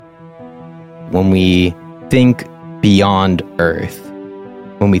when we think beyond Earth,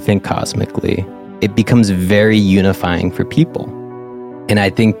 when we think cosmically, it becomes very unifying for people. And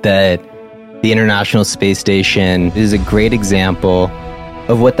I think that the International Space Station is a great example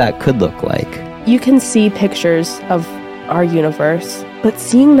of what that could look like. You can see pictures of our universe, but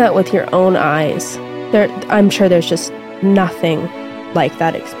seeing that with your own eyes, I'm sure there's just nothing like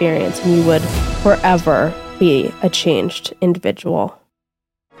that experience, and you would forever be a changed individual.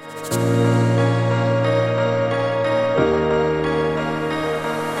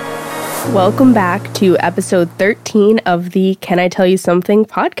 Welcome back to episode 13 of the Can I Tell You Something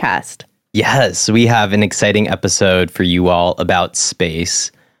podcast. Yes, we have an exciting episode for you all about space.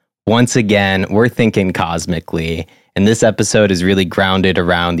 Once again, we're thinking cosmically, and this episode is really grounded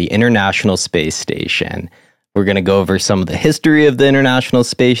around the International Space Station. We're going to go over some of the history of the International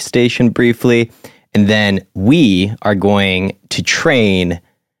Space Station briefly, and then we are going to train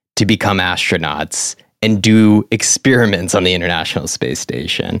to become astronauts and do experiments on the International Space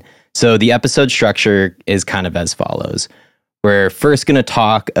Station. So the episode structure is kind of as follows. We're first going to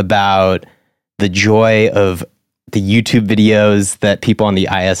talk about the joy of the YouTube videos that people on the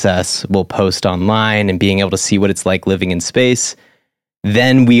ISS will post online and being able to see what it's like living in space.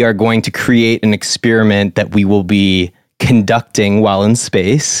 Then we are going to create an experiment that we will be conducting while in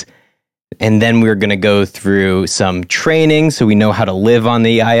space. And then we're going to go through some training so we know how to live on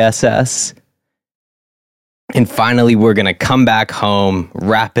the ISS. And finally, we're going to come back home,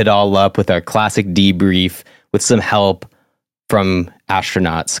 wrap it all up with our classic debrief with some help from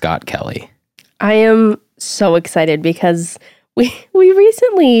astronaut Scott Kelly. I am so excited because we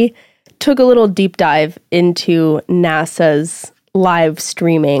recently took a little deep dive into NASA's live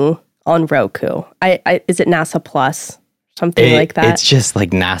streaming on Roku. Is it NASA Plus? Something like that? It's just like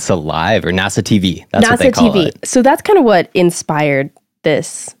NASA Live or NASA TV. That's what they call it. So that's kind of what inspired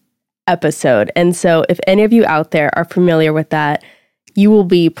this episode. And so if any of you out there are familiar with that, you will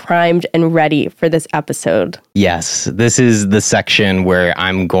be primed and ready for this episode. Yes, this is the section where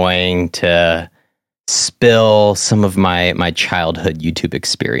I'm going to spill some of my childhood YouTube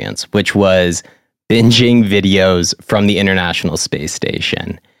experience, which was binging videos from the International Space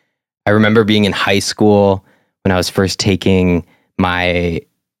Station. I remember being in high school when I was first taking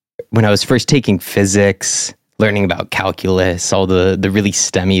physics, learning about calculus, all the really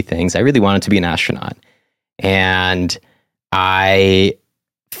STEMmy things. I really wanted to be an astronaut. And I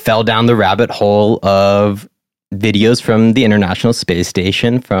fell down the rabbit hole of videos from the International Space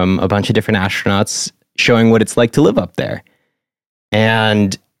Station from a bunch of different astronauts showing what it's like to live up there.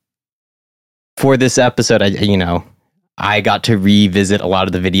 And for this episode, I got to revisit a lot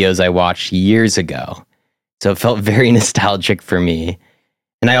of the videos I watched years ago. So it felt very nostalgic for me.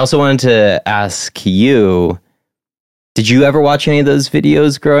 And I also wanted to ask you, did you ever watch any of those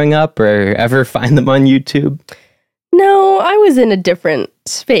videos growing up or ever find them on YouTube? No, I was in a different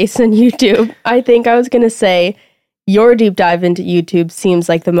space than YouTube. I think I was going to say your deep dive into YouTube seems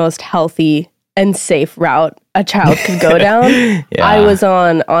like the most healthy and safe route a child could go down. Yeah. I was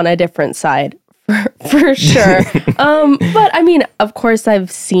on a different side for sure. But I mean, of course,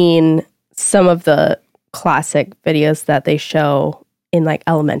 I've seen some of the classic videos that they show in like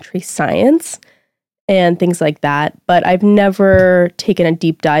elementary science and things like that. But I've never taken a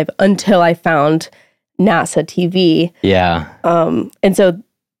deep dive until I found NASA TV. Yeah. And so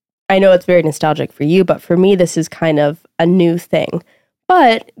I know it's very nostalgic for you, but for me, this is kind of a new thing.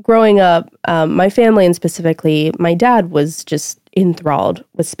 But growing up, my family and specifically my dad was just enthralled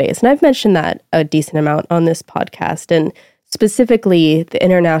with space. And I've mentioned that a decent amount on this podcast. And specifically, the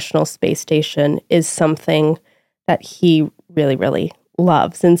International Space Station is something that he really, really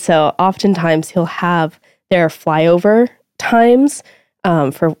loves. And so oftentimes he'll have their flyover times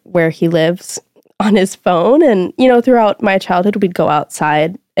for where he lives on his phone. And, throughout my childhood, we'd go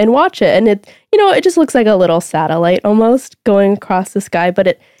outside and watch it. And it just looks like a little satellite almost going across the sky.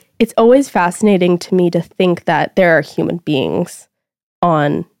 But it's always fascinating to me to think that there are human beings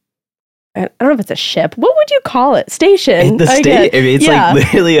on, I don't know if it's a ship. What would you call it? Station. It's like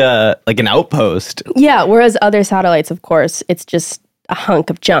literally like an outpost. Yeah. Whereas other satellites, of course, it's just a hunk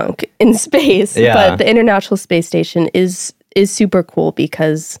of junk in space. Yeah. But the International Space Station is super cool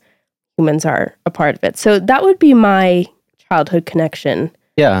because humans are a part of it. So that would be my childhood connection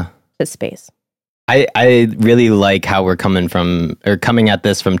to space. I really like how we're coming at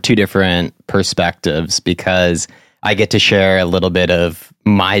this from two different perspectives, because I get to share a little bit of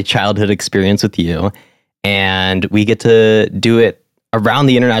my childhood experience with you, and we get to do it around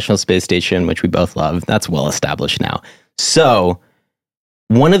the International Space Station, which we both love. That's well established now. So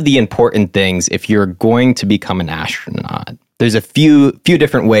one of the important things, if you're going to become an astronaut, there's a few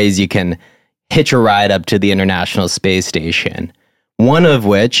different ways you can hitch a ride up to the International Space Station. One of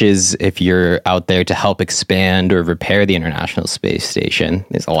which is if you're out there to help expand or repair the International Space Station.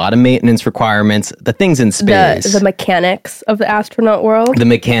 There's a lot of maintenance requirements, the things in space. The mechanics of the astronaut world. The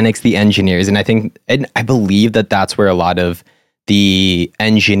mechanics, the engineers. And I believe that that's where a lot of the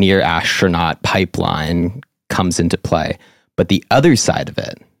engineer-astronaut pipeline comes into play. But the other side of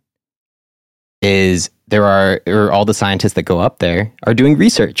it is all the scientists that go up there are doing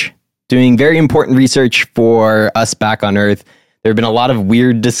research, doing very important research for us back on Earth. There have been a lot of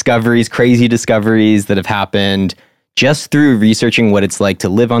weird discoveries, crazy discoveries that have happened just through researching what it's like to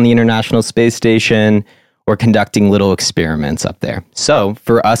live on the International Space Station or conducting little experiments up there. So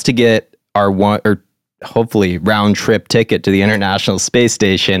for us to get our hopefully round trip ticket to the International Space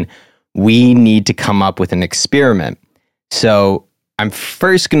Station, we need to come up with an experiment. So I'm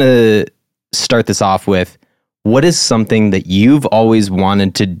first going to start this off with, what is something that you've always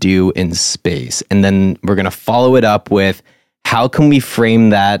wanted to do in space? And then we're going to follow it up with, how can we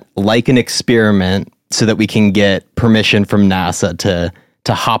frame that like an experiment so that we can get permission from NASA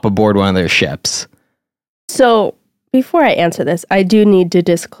to hop aboard one of their ships? So before I answer this, I do need to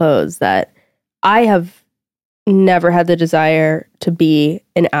disclose that I have never had the desire to be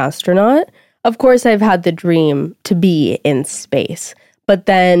an astronaut. Of course, I've had the dream to be in space, but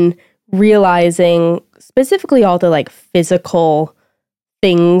then realizing specifically all the like physical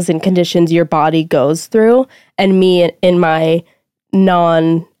things and conditions your body goes through, and me in my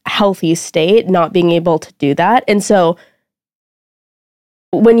non-healthy state, not being able to do that. And so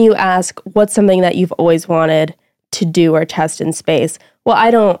when you ask what's something that you've always wanted to do or test in space, well,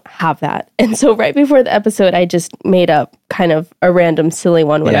 I don't have that. And so right before the episode, I just made up kind of a random silly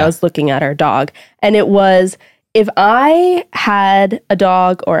one when I was looking at our dog. And it was, if I had a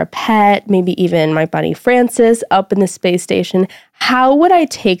dog or a pet, maybe even my buddy Francis up in the space station, how would I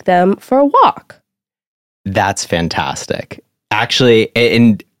take them for a walk? That's fantastic. Actually,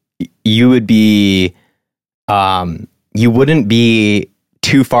 and you would be, you wouldn't be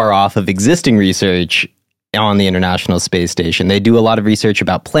too far off of existing research on the International Space Station. They do a lot of research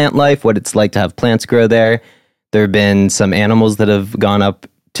about plant life, what it's like to have plants grow there. There have been some animals that have gone up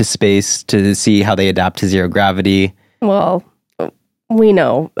to space to see how they adapt to zero gravity. Well, we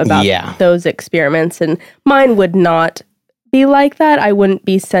know about those experiments, and mine would not be like that. I wouldn't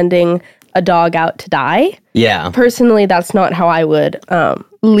be sending a dog out to die. Yeah. Personally, that's not how I would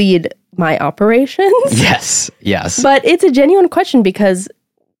lead my operations. Yes. But it's a genuine question because,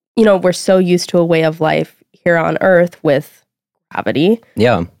 you know, we're so used to a way of life here on Earth with gravity.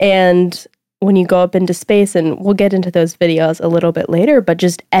 Yeah. And when you go up into space, and we'll get into those videos a little bit later, but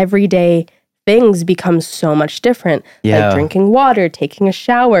just everyday things become so much different. Yeah. Like drinking water, taking a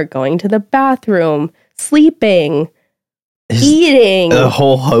shower, going to the bathroom, sleeping, eating. A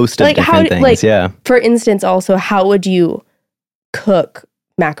whole host of different things. For instance, also, how would you cook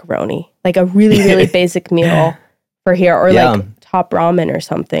macaroni? Like a really, really basic meal for here, or like top ramen or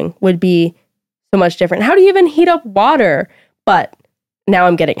something would be so much different. How do you even heat up water? But now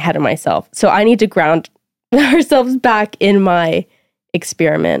I'm getting ahead of myself. So I need to ground ourselves back in my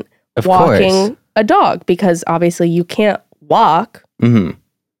experiment. Of walking course. A dog, because obviously you can't walk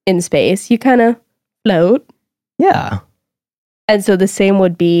in space. You kind of float. Yeah. And so the same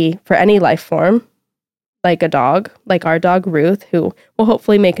would be for any life form, like a dog, like our dog Ruth, who will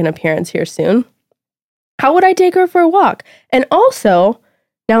hopefully make an appearance here soon. How would I take her for a walk? And also,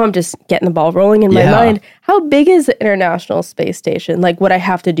 now I'm just getting the ball rolling in my mind. How big is the International Space Station? Like, would I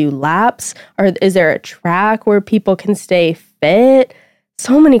have to do laps? Or is there a track where people can stay fit?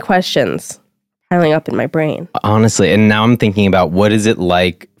 So many questions piling up in my brain. Honestly, and now I'm thinking about, what is it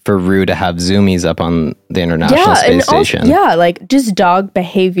like for Rue to have zoomies up on the International Space Station? Like just dog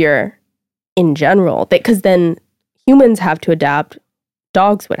behavior in general. Because then humans have to adapt.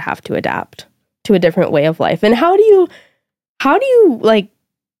 Dogs would have to adapt to a different way of life. And how do you like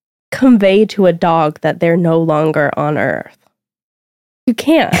convey to a dog that they're no longer on Earth? You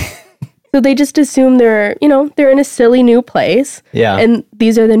can't. So they just assume they're in a silly new place. Yeah. And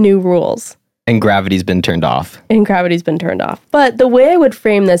these are the new rules. And gravity's been turned off. But the way I would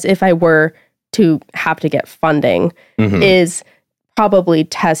frame this, if I were to have to get funding, is probably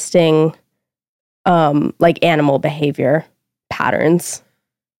testing like animal behavior patterns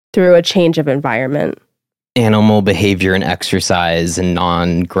through a change of environment. Animal behavior and exercise in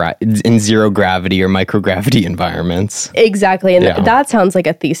in zero gravity or microgravity environments. Exactly. And that sounds like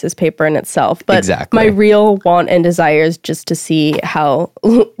a thesis paper in itself. But my real want and desire is just to see how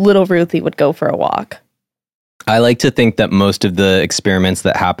little Ruthie would go for a walk. I like to think that most of the experiments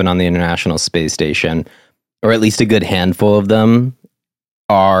that happen on the International Space Station, or at least a good handful of them,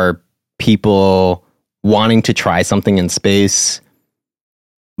 are people wanting to try something in space,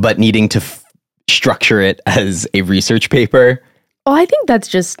 but needing to structure it as a research paper. Oh, I think that's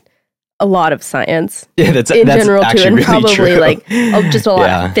just a lot of science. Yeah, that's general too, and really probably true. like just a lot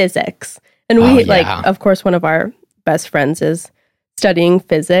of physics. And we of course, one of our best friends is studying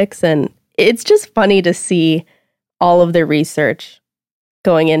physics, and it's just funny to see all of the research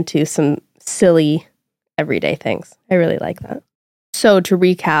going into some silly everyday things. I really like that. So to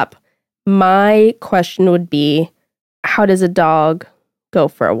recap, my question would be, how does a dog go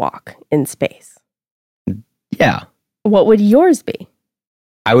for a walk in space? Yeah. What would yours be?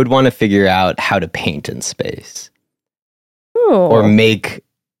 I would want to figure out how to paint in space. Oh. Or make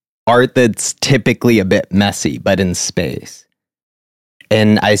art that's typically a bit messy, but in space.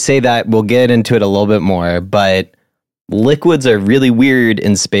 And I say that, we'll get into it a little bit more, but liquids are really weird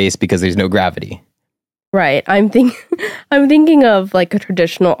in space because there's no gravity. Right. I'm thinking of like a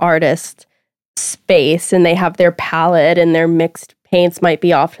traditional artist space, and they have their palette and their mixed paints might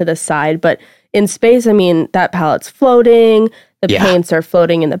be off to the side, but in space, I mean, that palette's floating, the paints are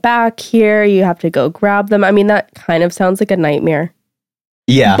floating in the back here, you have to go grab them. I mean, that kind of sounds like a nightmare.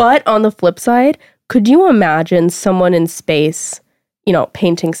 Yeah. But on the flip side, could you imagine someone in space,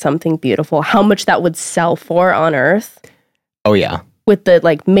 painting something beautiful, how much that would sell for on Earth? Oh, yeah. With the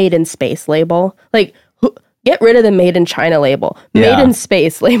like made in space label. Like, get rid of the made in China label. Made in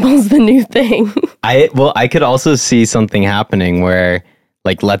space label's the new thing. I could also see something happening where,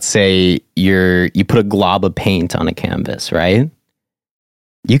 like, let's say you put a glob of paint on a canvas, right?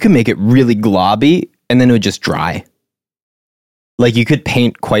 You can make it really globby and then it would just dry. Like, you could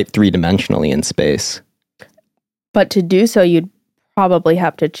paint quite three-dimensionally in space. But to do so, you'd probably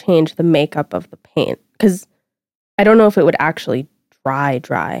have to change the makeup of the paint, because I don't know if it would actually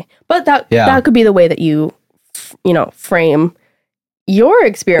dry. But that could be the way that you frame your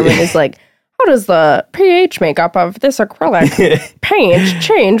experiment is like, how does the pH makeup of this acrylic paint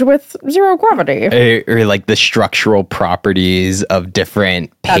change with zero gravity? Or like the structural properties of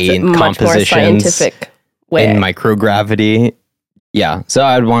different paint much compositions more scientific way. In microgravity. Yeah, so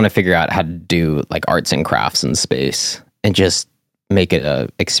I'd want to figure out how to do like arts and crafts in space and just make it a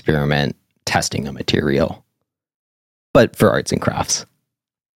experiment testing a material, but for arts and crafts.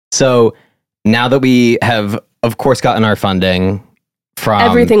 So now that we have, of course, gotten our funding from...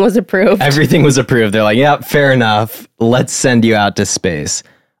 Everything was approved. They're like, yeah, fair enough. Let's send you out to space.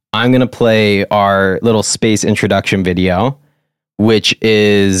 I'm going to play our little space introduction video, which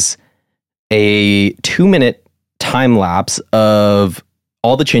is a 2-minute time lapse of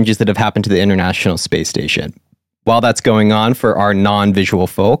all the changes that have happened to the International Space Station. While that's going on, for our non-visual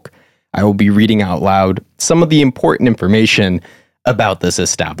folk, I will be reading out loud some of the important information about this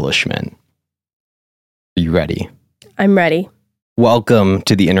establishment. Are you ready? I'm ready. Welcome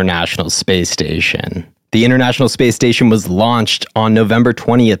to the International Space Station. The International Space Station was launched on November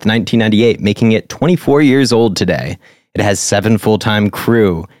 20th, 1998, making it 24 years old today. It has 7 full-time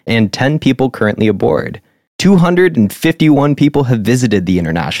crew and 10 people currently aboard. 251 people have visited the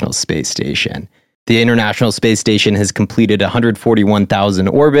International Space Station. The International Space Station has completed 141,000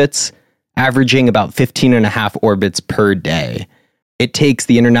 orbits, averaging about 15.5 orbits per day. It takes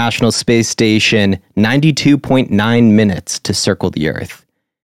the International Space Station 92.9 minutes to circle the Earth.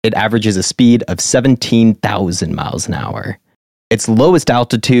 It averages a speed of 17,000 miles an hour. Its lowest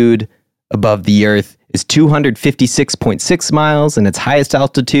altitude above the Earth is 256.6 miles, and its highest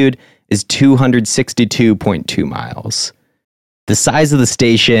altitude is 262.2 miles. The size of the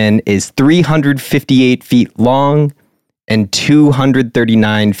station is 358 feet long and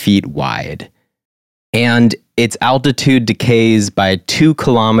 239 feet wide. And its altitude decays by 2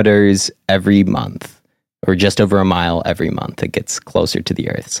 kilometers every month, or just over a mile every month. It gets closer to the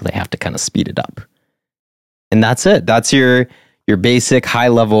Earth, so they have to kind of speed it up. And that's it. That's your basic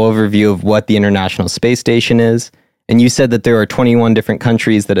high-level overview of what the International Space Station is. And you said that there are 21 different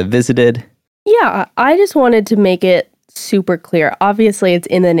countries that have visited. Yeah, I just wanted to make it super clear. Obviously, it's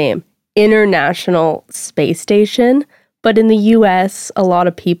in the name, International Space Station. But in the US, a lot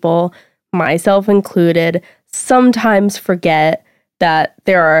of people, myself included, sometimes forget that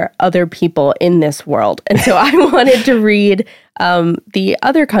there are other people in this world. And so I wanted to read the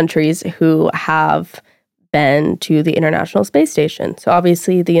other countries who have been to the International Space Station. So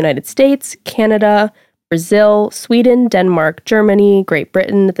obviously the United States, Canada, Brazil, Sweden, Denmark, Germany, Great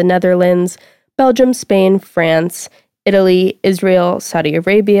Britain, the Netherlands, Belgium, Spain, France, Italy, Israel, Saudi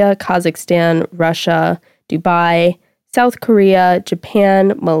Arabia, Kazakhstan, Russia, Dubai, South Korea,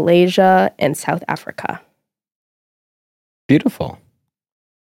 Japan, Malaysia, and South Africa. Beautiful.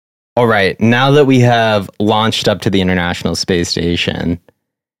 All right, now that we have launched up to the International Space Station,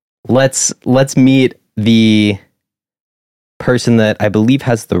 let's meet the person that I believe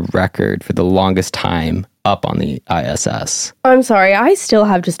has the record for the longest time up on the ISS. I'm sorry, I still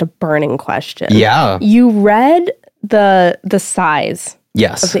have just a burning question. Yeah. You read the size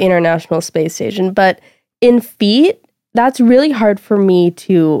Yes. of the International Space Station, but in feet, that's really hard for me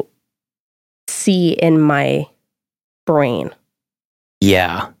to see in my brain.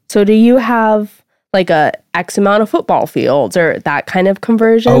 Yeah. So do you have like a X amount of football fields or that kind of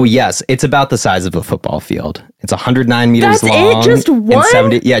conversion? Oh, yes. It's about the size of a football field. It's 109 meters That's long. it? Just and one?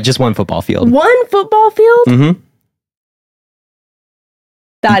 70, yeah, just one football field. One football field? Mm-hmm.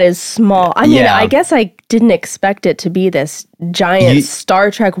 That is small. I mean, Yeah. I guess I didn't expect it to be this giant Star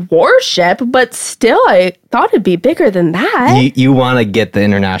Trek warship, but still, I thought it'd be bigger than that. You want to get the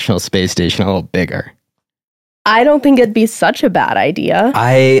International Space Station a little bigger. I don't think it'd be such a bad idea.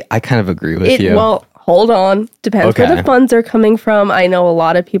 I kind of agree with you. Well, hold on. Depends where Okay. the funds are coming from. I know a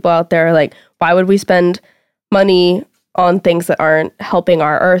lot of people out there are like, why would we spend money on things that aren't helping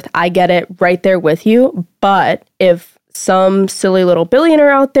our Earth? I get it, right there with you. But if some silly little billionaire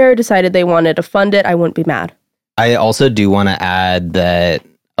out there decided they wanted to fund it, I wouldn't be mad. I also do want to add that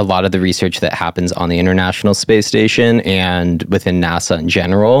a lot of the research that happens on the International Space Station and within NASA in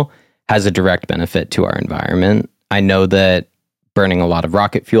general has a direct benefit to our environment. I know that burning a lot of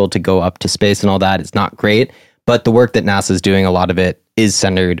rocket fuel to go up to space and all that is not great, but the work that NASA is doing, a lot of it is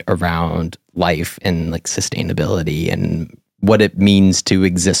centered around life and like sustainability and what it means to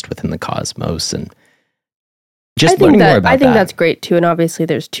exist within the cosmos, and just learning more about that. I think that's great too. And obviously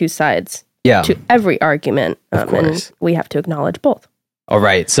there's two sides to every argument. Of course. And we have to acknowledge both. All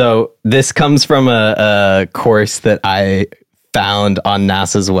right. So this comes from a course that I found on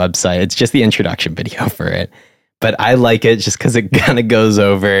NASA's website. It's just the introduction video for it. But I like it just because it kind of goes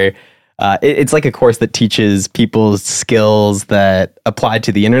over, it's like a course that teaches people skills that apply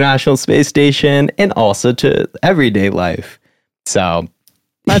to the International Space Station and also to everyday life. So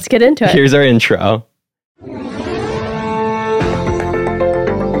let's get into it. Here's our intro.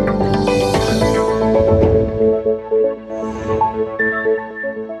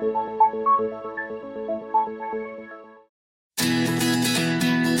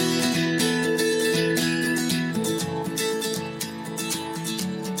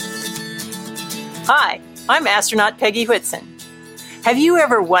 Hi, I'm astronaut Peggy Whitson. Have you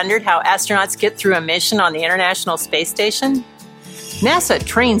ever wondered how astronauts get through a mission on the International Space Station? NASA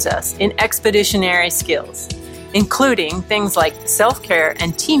trains us in expeditionary skills, including things like self-care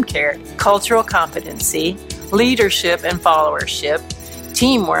and team care, cultural competency, leadership and followership,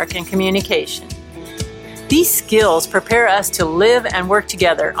 teamwork and communication. These skills prepare us to live and work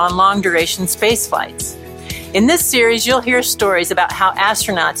together on long-duration space flights. In this series, you'll hear stories about how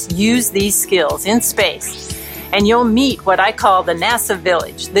astronauts use these skills in space, and you'll meet what I call the NASA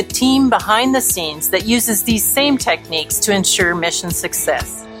Village, the team behind the scenes that uses these same techniques to ensure mission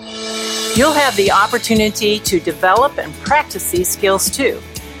success. You'll have the opportunity to develop and practice these skills too,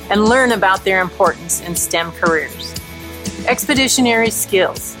 and learn about their importance in STEM careers. Expeditionary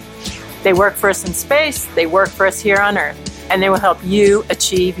skills. They work for us in space, they work for us here on Earth, and they will help you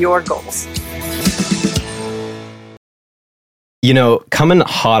achieve your goals. You know, coming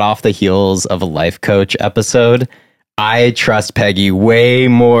hot off the heels of a life coach episode, I trust Peggy way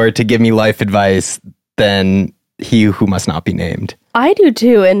more to give me life advice than he who must not be named. I do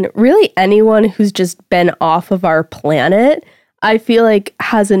too. And really anyone who's just been off of our planet, I feel like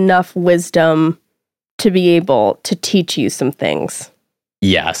has enough wisdom to be able to teach you some things.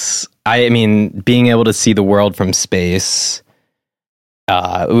 Yes. I mean, being able to see the world from space,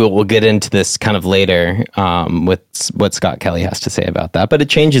 we'll get into this kind of later with what Scott Kelly has to say about that, but it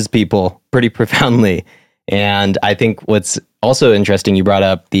changes people pretty profoundly. And I think what's also interesting, you brought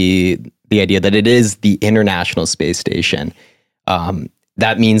up the idea that it is the International Space Station.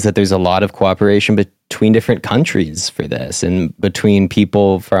 That means that there's a lot of cooperation between different countries for this, and between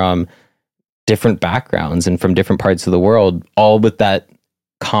people from different backgrounds and from different parts of the world, all with that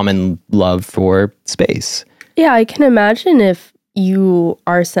common love for space. Yeah, I can imagine if you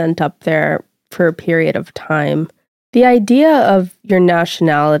are sent up there for a period of time, the idea of your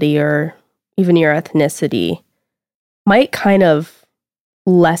nationality or even your ethnicity might kind of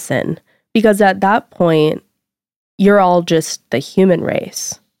lessen, because at that point, you're all just the human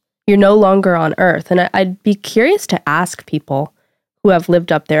race. You're no longer on Earth. And I'd be curious to ask people who have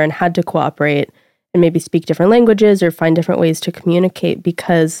lived up there and had to cooperate and maybe speak different languages or find different ways to communicate,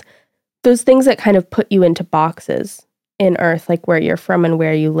 because those things that kind of put you into boxes in Earth, like where you're from and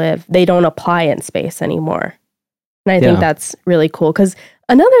where you live, they don't apply in space anymore. And I think that's really cool. Because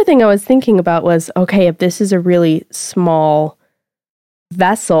another thing I was thinking about was, okay, if this is a really small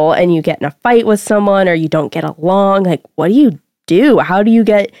vessel and you get in a fight with someone or you don't get along, like, what do you do? How do you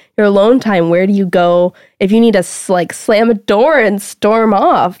get your alone time? Where do you go if you need to like slam a door and storm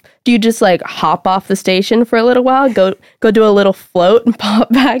off? Do you just like hop off the station for a little while, go do a little float and pop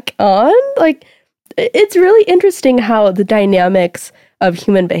back on? Like, it's really interesting how the dynamics of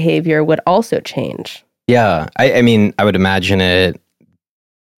human behavior would also change. Yeah, I mean, I would imagine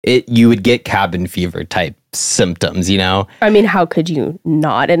you would get cabin fever type symptoms, you know? I mean, how could you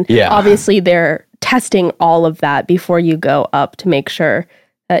not? And obviously they're testing all of that before you go up to make sure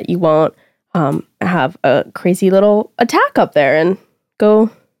that you won't have a crazy little attack up there and go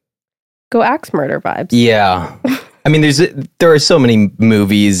axe murder vibes. Yeah. I mean, there are so many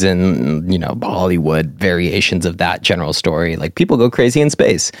movies and, you know, Hollywood variations of that general story. Like, people go crazy in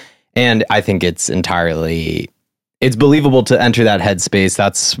space. And I think it's believable to enter that headspace.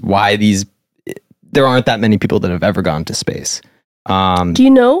 That's why there aren't that many people that have ever gone to space. Do you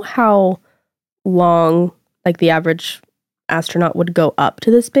know how long, like, the average astronaut would go up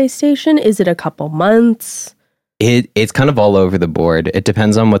to the space station? Is it a couple months? It's kind of all over the board. It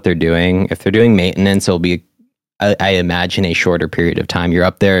depends on what they're doing. If they're doing maintenance, it'll be, I imagine, a shorter period of time. You're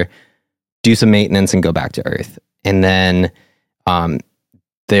up there, do some maintenance, and go back to Earth. And then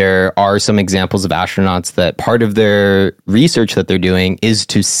there are some examples of astronauts that part of their research that they're doing is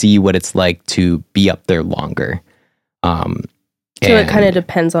to see what it's like to be up there longer. So it kind of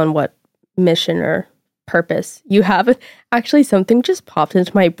depends on what mission or purpose you have. Actually, something just popped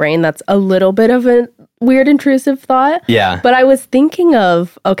into my brain that's a little bit of a weird intrusive thought. Yeah. But I was thinking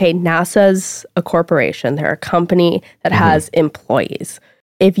of, okay, NASA's a corporation. They're a company that has employees.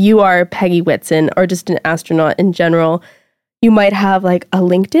 If you are Peggy Whitson or just an astronaut in general, you might have like a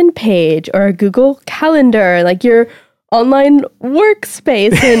LinkedIn page or a Google Calendar, like your online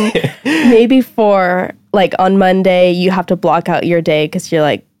workspace. And maybe for like on Monday, you have to block out your day because you're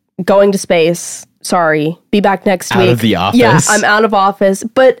like going to space. Sorry, be back next week. Out of the office. Yeah, I'm out of office.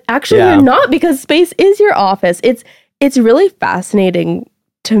 But actually you're not, because space is your office. It's really fascinating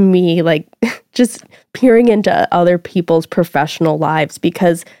to me, like just peering into other people's professional lives,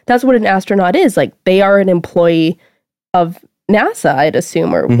 because that's what an astronaut is. Like, they are an employee of NASA, I'd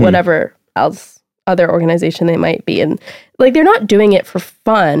assume, or whatever else other organization they might be. And like, they're not doing it for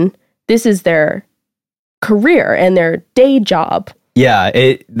fun. This is their career and their day job. Yeah,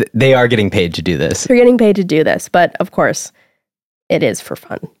 they are getting paid to do this. They're getting paid to do this, but of course, it is for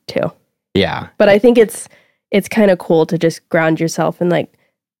fun too. Yeah. But I think it's kind of cool to just ground yourself in, like,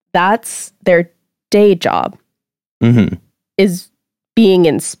 that's their day job is being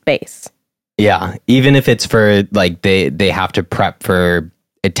in space. Yeah, even if it's for, like, they have to prep for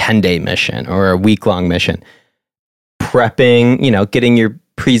a 10-day mission or a week-long mission. Prepping, you know, getting your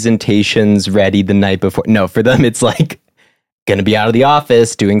presentations ready the night before. No, for them, it's like going to be out of the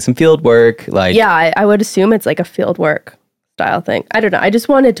office, doing some field work. Like, yeah, I would assume it's like a field work style thing. I don't know. I just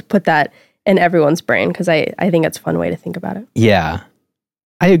wanted to put that in everyone's brain because I think it's a fun way to think about it. Yeah,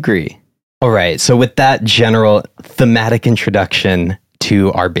 I agree. All right, so with that general thematic introduction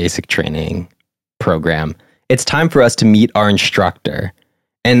to our basic training program, it's time for us to meet our instructor.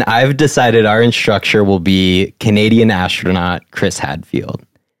 And I've decided our instructor will be Canadian astronaut Chris Hadfield.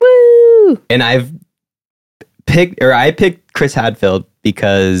 Woo! And I picked Chris Hadfield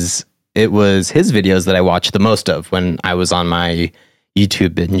because it was his videos that I watched the most of when I was on my YouTube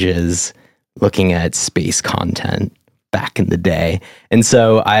binges looking at space content back in the day. And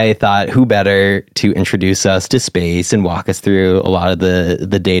so I thought, who better to introduce us to space and walk us through a lot of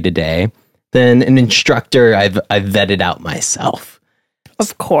the day-to-day than an instructor I've vetted out myself.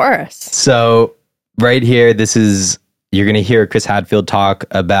 Of course. So right here, you're going to hear Chris Hadfield talk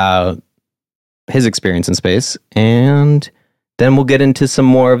about his experience in space, and then we'll get into some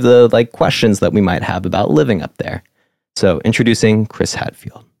more of the like questions that we might have about living up there. So introducing Chris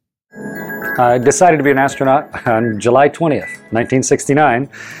Hadfield. I decided to be an astronaut on July 20th, 1969,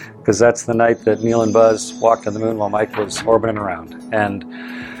 because that's the night that Neil and Buzz walked on the moon while Mike was orbiting around. And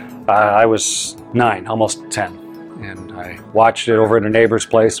I was 9, almost 10. And I watched it over at a neighbor's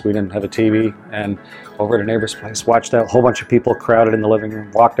place. We didn't have a TV. And over at a neighbor's place, watched a whole bunch of people crowded in the living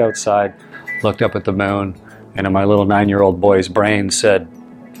room, walked outside, looked up at the moon, and in my little 9-year-old boy's brain said,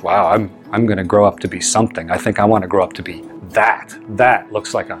 wow, I'm going to grow up to be something. I think I want to grow up to be that. That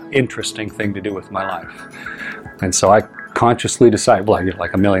looks like an interesting thing to do with my life. And so I consciously decided, well,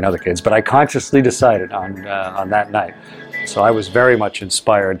 like a million other kids, but I consciously decided on that night. So I was very much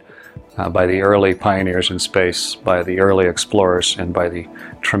inspired by the early pioneers in space, by the early explorers, and by the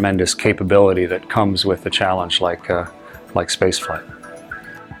tremendous capability that comes with a challenge like spaceflight.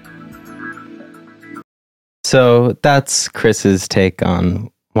 So that's Chris's take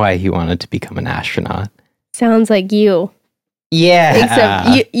on why he wanted to become an astronaut. Sounds like you. Yeah.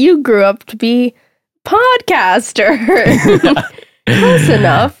 Except you grew up to be podcaster. Close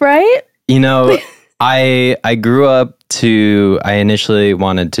enough, right? You know, I grew up I initially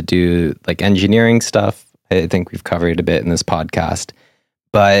wanted to do like engineering stuff. I think we've covered a bit in this podcast.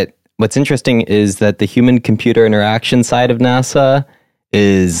 But what's interesting is that the human-computer interaction side of NASA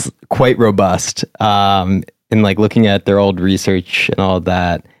is quite robust. And like looking at their old research and all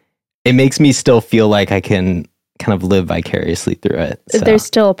that, it makes me still feel like I can kind of live vicariously through it. So. There's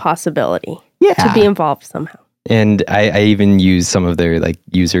still a possibility to be involved somehow. And I even use some of their like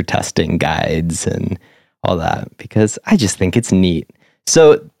user testing guides and all that because I just think it's neat.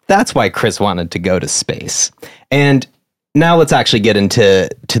 So that's why Chris wanted to go to space. And now let's actually get into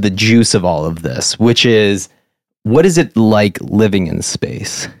the juice of all of this, which is what is it like living in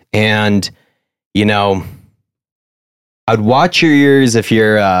space? And, you know, I'd watch your ears if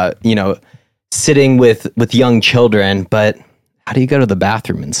you're, sitting with young children, but how do you go to the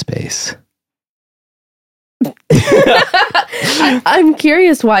bathroom in space? I'm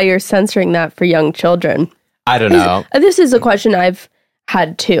curious why you're censoring that for young children. I don't know. This is a question I've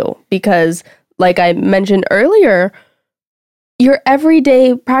had too, because like I mentioned earlier, your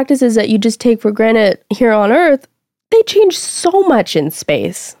everyday practices that you just take for granted here on Earth, they change so much in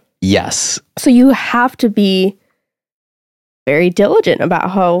space. Yes. So you have to be very diligent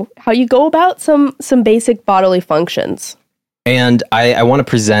about how you go about some basic bodily functions. And I want to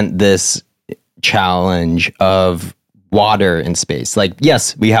present this challenge of water in space. Like,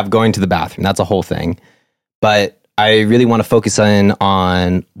 yes, we have going to the bathroom. That's a whole thing. But I really want to focus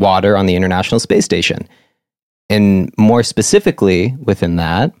on water on the International Space Station. And more specifically within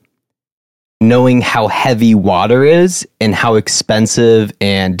that, knowing how heavy water is and how expensive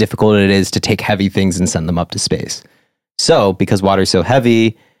and difficult it is to take heavy things and send them up to space. So, because water is so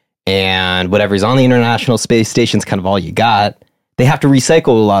heavy and whatever's on the International Space Station is kind of all you got, they have to recycle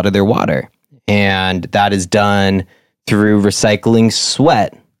a lot of their water. And that is done through recycling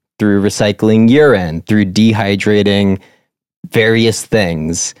sweat, through recycling urine, through dehydrating various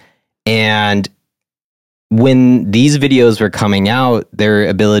things. And when these videos were coming out, their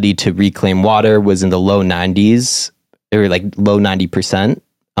ability to reclaim water was in the low 90s, or like low 90%.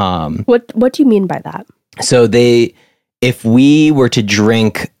 What do you mean by that? So if we were to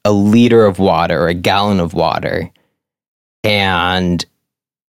drink a liter of water or a gallon of water, and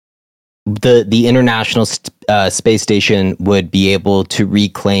the International Space Station would be able to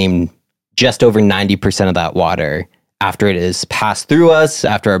reclaim just over 90% of that water after it is passed through us,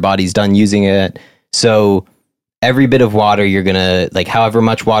 after our body's done using it. So every bit of water you're going to, like however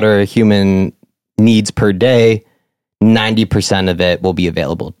much water a human needs per day, 90% of it will be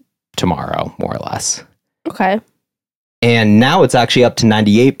available tomorrow, more or less. Okay. And now it's actually up to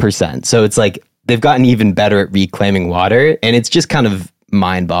 98%. So it's like they've gotten even better at reclaiming water. And it's just kind of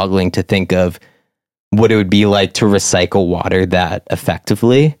mind-boggling to think of what it would be like to recycle water that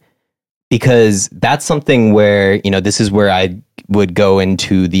effectively. Because that's something where, this is where I would go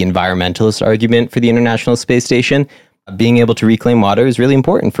into the environmentalist argument for the International Space Station. Being able to reclaim water is really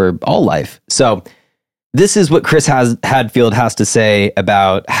important for all life. So this is what Chris Hadfield has to say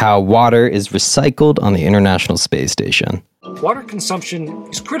about how water is recycled on the International Space Station. Water consumption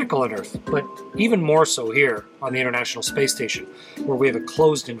is critical on Earth, but even more so here on the International Space Station, where we have a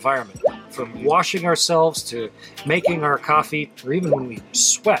closed environment. From washing ourselves to making our coffee, or even when we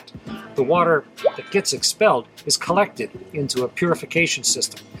sweat, the water that gets expelled is collected into a purification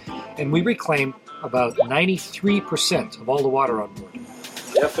system, and we reclaim about 93% of all the water on board.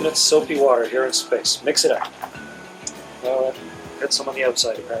 Definite soapy water here in space. Mix it up. Well, got some on the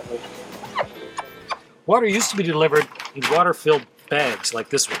outside apparently. Water used to be delivered in water-filled bags like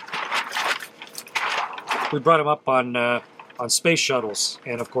this one. We brought them up on space shuttles,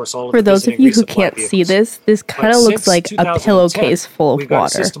 and of course all of For the those of you who can't see this kind of looks like a pillowcase full of we've got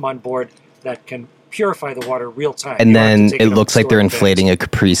water. a system on board that can purify the water real time. And then it looks like they're inflating a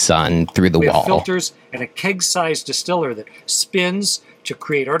Capri Sun through the We wall. have filters and a keg-sized distiller that spins to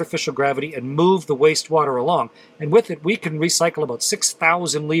create artificial gravity and move the wastewater along. And with it, we can recycle about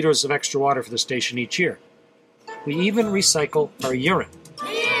 6,000 liters of extra water for the station each year. We even recycle our urine.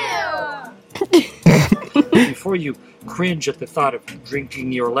 Before you cringe at the thought of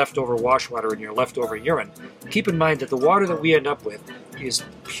drinking your leftover wash water and your leftover urine, keep in mind that the water that we end up with is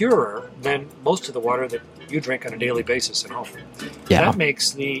purer than most of the water that you drink on a daily basis at home. Yeah. That makes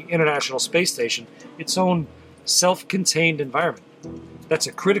the International Space Station its own self-contained environment. That's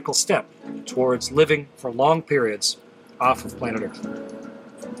a critical step towards living for long periods off of planet Earth.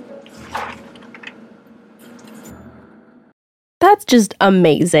 that's just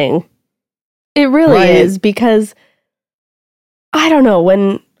amazing. It really Right. is, because I don't know,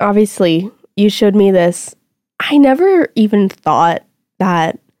 when obviously you showed me this, I never even thought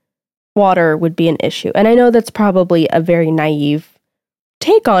that water would be an issue. And I know that's probably a very naive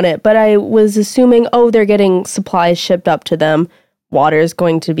take on it, but I was assuming, they're getting supplies shipped up to them. Water is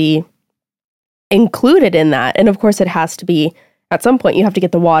going to be included in that. And of course, it has to be, at some point, you have to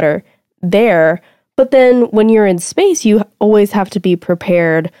get the water there. But then when you're in space, you always have to be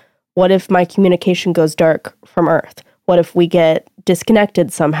prepared. What if my communication goes dark from Earth? What if we get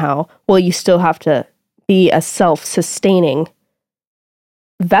disconnected somehow? Well, you still have to be a self-sustaining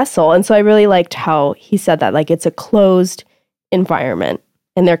vessel. And so I really liked how he said that, like, it's a closed environment.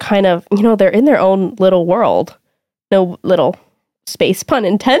 And they're kind of, they're in their own little world. No little space pun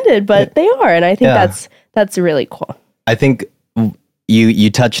intended, but they are. And I think that's really cool. I think you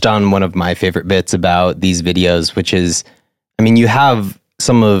touched on one of my favorite bits about these videos, which is, you have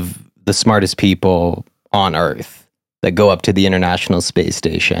some of the smartest people on Earth that go up to the International Space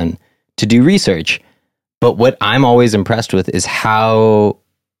Station to do research. But what I'm always impressed with is how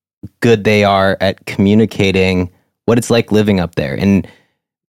good they are at communicating what it's like living up there, and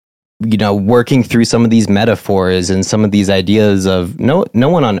working through some of these metaphors and some of these ideas of no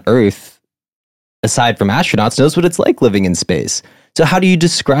one on Earth, aside from astronauts, knows what it's like living in space. So how do you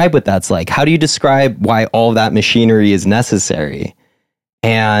describe what that's like? How do you describe why all that machinery is necessary?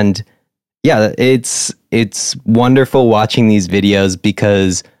 And yeah, it's wonderful watching these videos,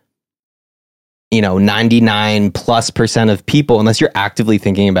 because 99+% of people, unless you're actively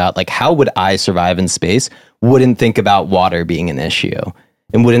thinking about, like, how would I survive in space, wouldn't think about water being an issue,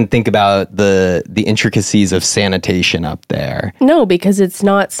 and wouldn't think about the intricacies of sanitation up there. No, because it's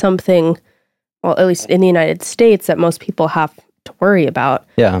not something, well, at least in the United States, that most people have to worry about.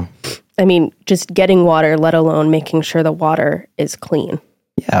 Yeah. Just getting water, let alone making sure the water is clean.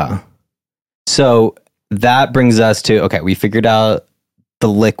 Yeah. So that brings us to, okay, we figured out the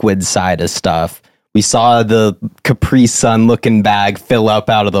liquid side of stuff. We saw the Capri Sun looking bag fill up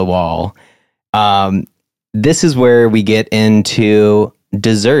out of the wall. This is where we get into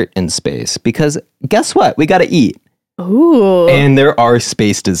dessert in space, because guess what? We got to eat. Ooh. And there are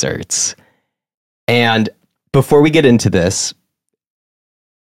space desserts. And before we get into this,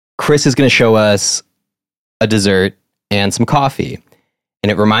 Chris is going to show us a dessert and some coffee.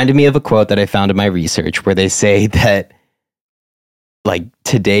 And it reminded me of a quote that I found in my research where they say that, like,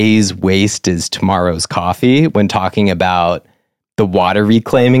 today's waste is tomorrow's coffee, when talking about the water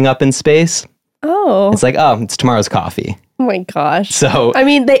reclaiming up in space. Oh. It's like, it's tomorrow's coffee. Oh my gosh. So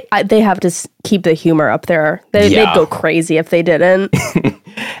they have to keep the humor up there. They'd go crazy if they didn't.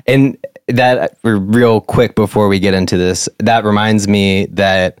 And that, real quick before we get into this, that reminds me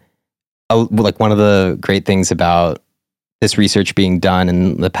that like one of the great things about this research being done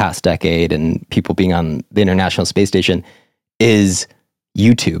in the past decade and people being on the International Space Station is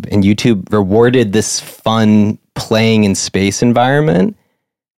YouTube. And YouTube rewarded this fun playing in space environment.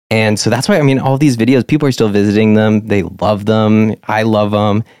 And so that's why, all these videos, people are still visiting them. They love them. I love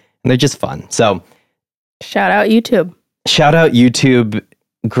them. And they're just fun. So shout out YouTube. Shout out YouTube.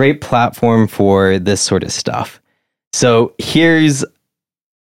 Great platform for this sort of stuff. So here's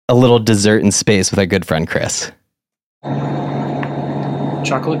a little dessert in space with our good friend Chris.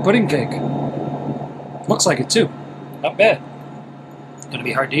 Chocolate pudding cake. Looks like it too. Not bad. Gonna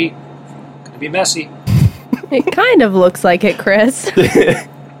be hard to eat. Gonna be messy. It kind of looks like it, Chris.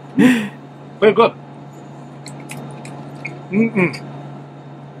 Very good.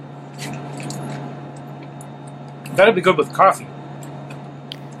 That'd be good with coffee.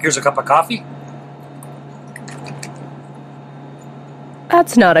 Here's a cup of coffee.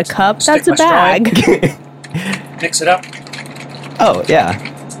 That's not a cup. Stick That's a my straw in. bag. Mix it up. Oh, yeah.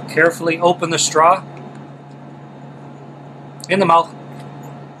 Carefully open the straw. In the mouth.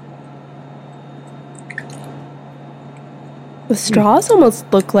 The straws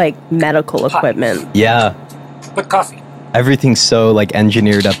almost look like medical equipment. Yeah. But coffee. Everything's so like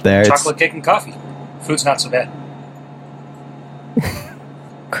engineered up there. Chocolate cake and coffee. Food's not so bad.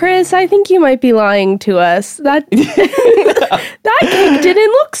 Chris, I think you might be lying to us. That that cake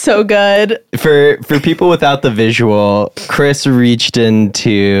didn't look so good. For people without the visual, Chris reached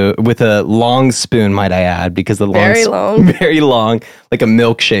into, with a long spoon, might I add, because the very long, like a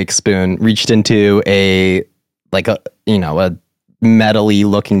milkshake spoon, reached into a metally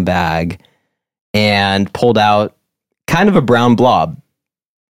looking bag and pulled out kind of a brown blob.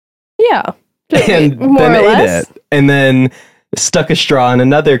 Yeah. And more then or ate less. it. And then stuck a straw in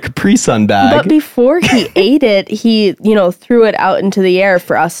another Capri Sun bag. But before he ate it, he, threw it out into the air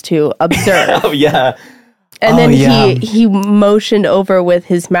for us to observe. Oh, yeah. and then he motioned over with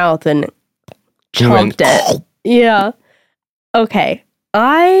his mouth and chomped it. Yeah. Okay.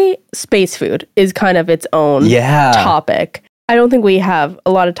 Space food is kind of its own topic. I don't think we have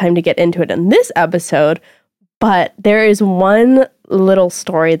a lot of time to get into it in this episode, but there is one little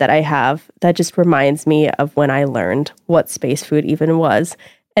story that I have that just reminds me of when I learned what space food even was.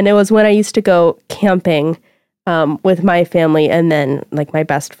 And it was when I used to go camping with my family and then like my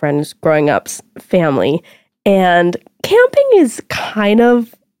best friend's growing up's family. And camping is kind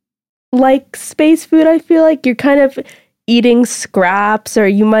of like space food. I feel like you're kind of eating scraps, or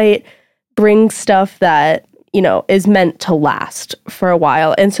you might bring stuff that, you know, is meant to last for a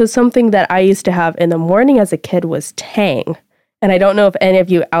while. And so something that I used to have in the morning as a kid was Tang. And I don't know if any of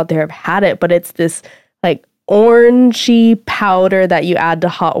you out there have had it, but it's this like orangey powder that you add to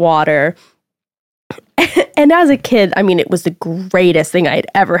hot water. And as a kid, I mean, it was the greatest thing I'd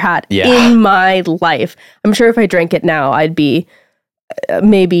ever had in my life. I'm sure if I drank it now, I'd be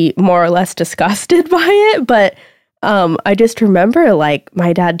maybe more or less disgusted by it. But I just remember like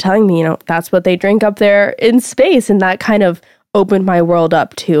my dad telling me, you know, that's what they drink up there in space. And that kind of opened my world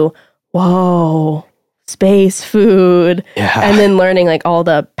up to, whoa, space food. Yeah. And then learning like all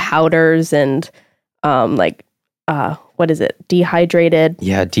the powders and what is it? Dehydrated.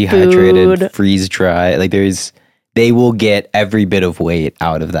 Yeah, dehydrated, food. Freeze dry. Like they will get every bit of weight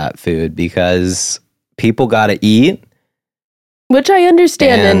out of that food because people got to eat. Which I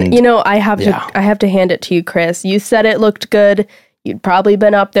understand. And you know, I have to hand it to you, Chris. You said it looked good. You'd probably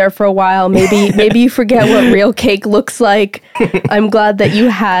been up there for a while. Maybe you forget what real cake looks like. I'm glad that you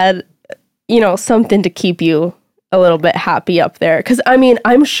had, you know, something to keep you a little bit happy up there. Because, I mean,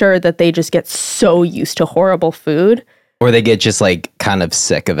 I'm sure that they just get so used to horrible food. Or they get just like kind of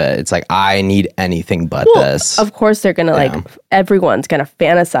sick of it. It's like, I need anything but this. Of course, they're going to everyone's going to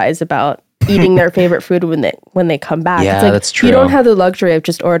fantasize about eating their favorite food when they come back. Yeah, it's like, that's true. You don't have the luxury of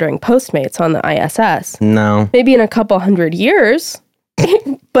just ordering Postmates on the ISS. No. Maybe in a couple hundred years,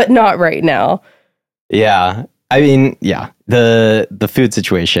 but not right now. Yeah. I mean, yeah, the food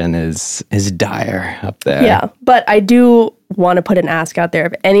situation is dire up there. Yeah, but I do want to put an ask out there.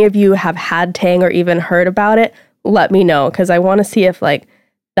 If any of you have had Tang or even heard about it, let me know, because I want to see if like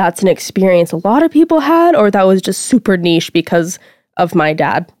that's an experience a lot of people had, or that was just super niche because of my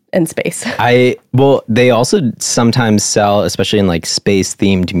dad and space. They also sometimes sell, especially in like space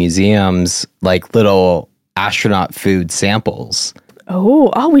themed museums, like little astronaut food samples.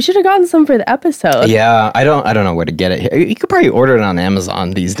 Oh, we should have gotten some for the episode. Yeah, I don't know where to get it here. You could probably order it on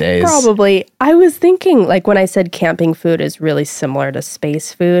Amazon these days. Probably. I was thinking, like, when I said camping food is really similar to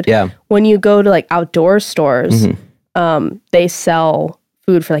space food. Yeah. When you go to like outdoor stores, they sell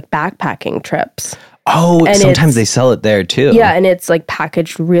food for like backpacking trips. Oh, and sometimes they sell it there too. Yeah, and it's like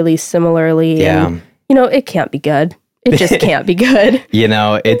packaged really similarly. Yeah. And, you know, it can't be good. It just can't be good. You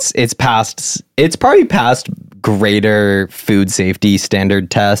know, it's probably past greater food safety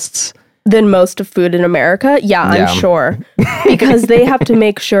standard tests than most of food in America. Yeah, I'm sure. Because they have to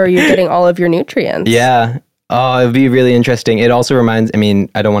make sure you're getting all of your nutrients. Yeah. Oh, it'd be really interesting. It also reminds, I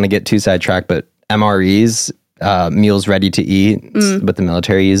mean, I don't want to get too sidetracked, but MREs, meals ready to eat, what the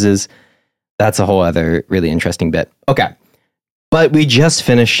military uses, that's a whole other really interesting bit. Okay. But we just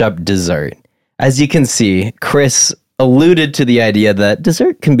finished up dessert. As you can see, Chris alluded to the idea that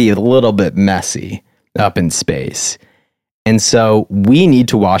dessert can be a little bit messy up in space. And so we need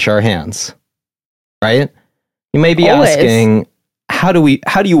to wash our hands, right? You may be asking, how do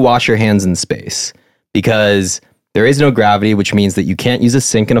you wash your hands in space? Because there is no gravity, which means that you can't use a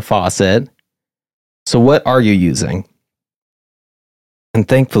sink and a faucet. So what are you using? And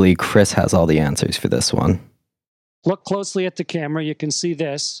thankfully, Chris has all the answers for this one. Look closely at the camera. You can see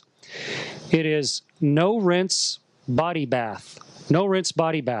this. It is no rinse body bath. No rinse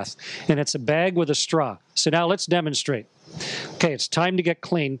body bath. And it's a bag with a straw. So now let's demonstrate. Okay, it's time to get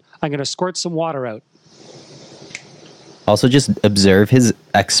clean. I'm going to squirt some water out. Also, just observe his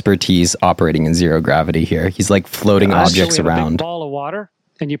expertise operating in zero gravity here. He's like floating objects so we have around. A big ball of water,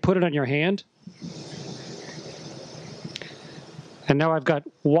 and you put it on your hand. And now I've got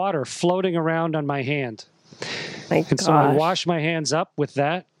water floating around on my hand. So I wash my hands up with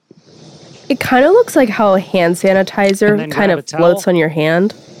that. It kind of looks like how hand sanitizer kind of floats on your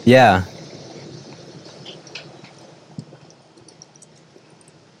hand. Yeah.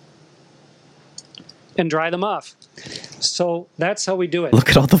 And dry them off. So that's how we do it.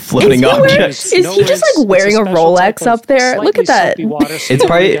 Look at all the floating objects. Is he just like wearing a Rolex up there? Look at that.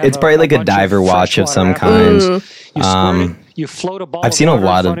 It's probably like a diver watch of some kind. You float a ball I've seen a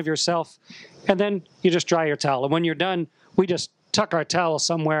lot in front of yourself, and then you just dry your towel. And when you're done, we just tuck our towel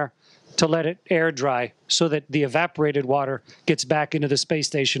somewhere to let it air dry so that the evaporated water gets back into the space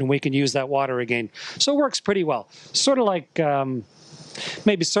station and we can use that water again. So it works pretty well. Sort of like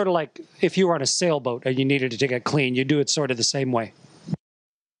if you were on a sailboat and you needed to get clean, you do it sort of the same way.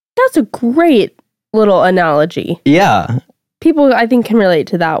 That's a great little analogy. Yeah. People, I think, can relate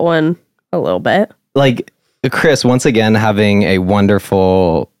to that one a little bit. Like, Chris, once again, having a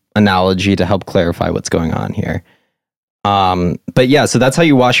wonderful analogy to help clarify what's going on here. But yeah, so that's how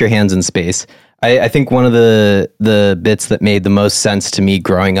you wash your hands in space. I think one of the bits that made the most sense to me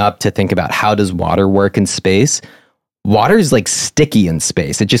growing up to think about how does water work in space. Water is like sticky in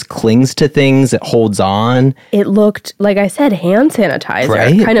space. It just clings to things. It holds on. It looked, like I said, hand sanitizer,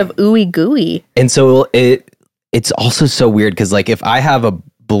 right? Kind of ooey gooey. And so it's also so weird because like if I have a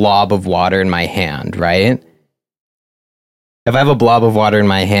blob of water in my hand, right? If I have a blob of water in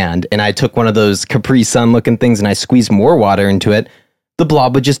my hand and I took one of those Capri Sun looking things and I squeezed more water into it, the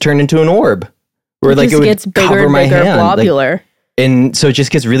blob would just turn into an orb. Or like it would gets bigger cover and my bigger, hand. globular. Like, and so it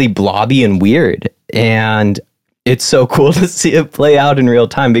just gets really blobby and weird. And it's so cool to see it play out in real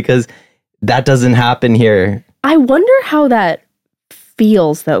time because that doesn't happen here. I wonder how that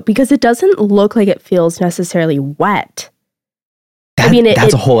feels, though, because it doesn't look like it feels necessarily wet.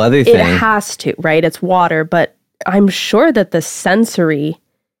 That's a whole other thing. It has to, right? It's water, but I'm sure that the sensory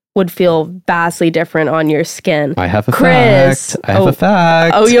would feel vastly different on your skin. I have a Chris, fact. I have a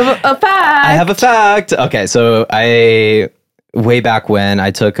fact. Oh, you have a fact. I have a fact. Okay, so way back when I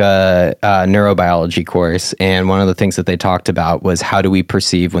took a neurobiology course, and one of the things that they talked about was how do we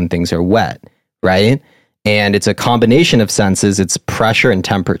perceive when things are wet, right? And it's a combination of senses. It's pressure and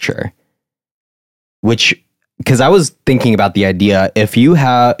temperature, because I was thinking about the idea, if you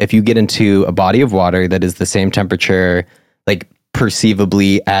get into a body of water that is the same temperature, like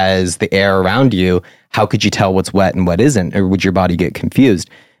perceivably as the air around you, how could you tell what's wet and what isn't? Or would your body get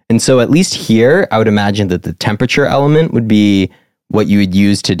confused? And so at least here, I would imagine that the temperature element would be what you would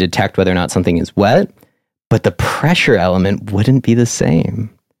use to detect whether or not something is wet, but the pressure element wouldn't be the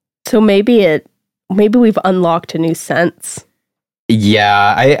same. So maybe we've unlocked a new sense.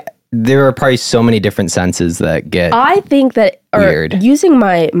 Yeah, there are probably so many different senses that get I think that weird. Using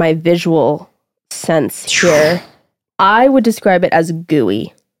my visual sense here, I would describe it as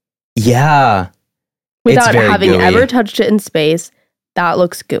gooey. Yeah. Without very having gooey. ever touched it in space, that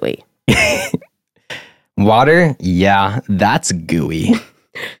looks gooey. Water, yeah, that's gooey.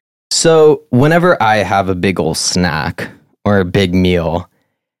 So whenever I have a big old snack or a big meal,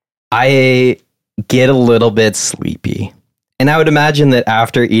 I get a little bit sleepy. And I would imagine that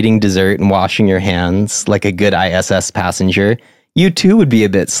after eating dessert and washing your hands like a good ISS passenger, you too would be a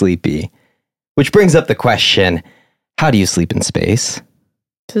bit sleepy. Which brings up the question, how do you sleep in space?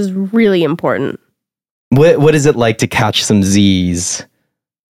 This is really important. What is it like to catch some Z's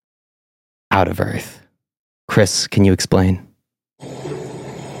out of Earth? Chris, can you explain?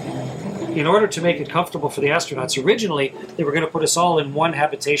 In order to make it comfortable for the astronauts, originally they were going to put us all in one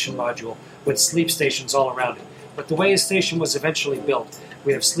habitation module with sleep stations all around it. But the way a station was eventually built,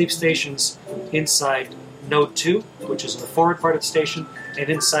 we have sleep stations inside Node 2, which is in the forward part of the station, and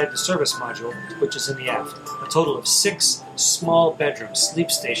inside the service module, which is in the aft. A total of 6 small bedroom sleep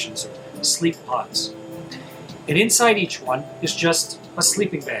stations or sleep pods. And inside each one is just a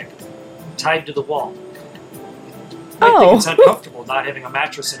sleeping bag tied to the wall. I think it's uncomfortable not having a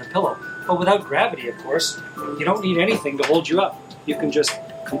mattress and a pillow, but without gravity, of course, you don't need anything to hold you up. You can just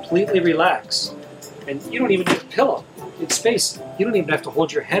completely relax. And you don't even need a pillow. In space, you don't even have to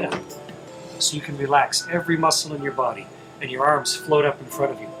hold your head up. So you can relax every muscle in your body, and your arms float up in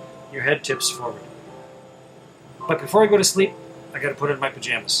front of you. Your head tips forward. But before I go to sleep, I gotta put on my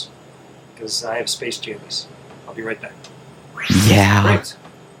pajamas, because I have space jammies. I'll be right back. Yeah. Great.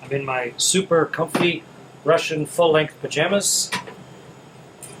 I'm in my super comfy Russian full-length pajamas.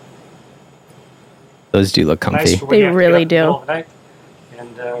 Those do look comfy. Nice for when you They have to really get up in the do. middle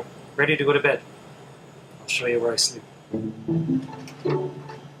of the night, and ready to go to bed. I'll show you where I sleep.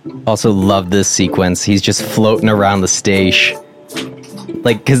 Also love this sequence. He's just floating around the stage.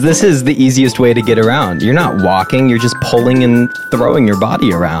 Like, because this is the easiest way to get around. You're not walking, you're just pulling and throwing your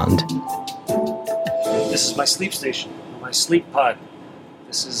body around. This is my sleep station, my sleep pod.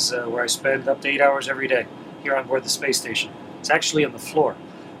 This is where I spend up to 8 hours every day, here on board the space station. It's actually on the floor,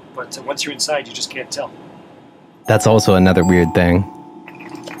 but once you're inside, you just can't tell. That's also another weird thing.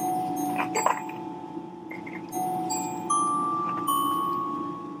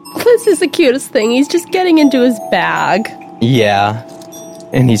 This is the cutest thing. He's just getting into his bag. Yeah.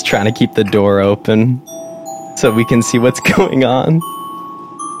 And he's trying to keep the door open so we can see what's going on.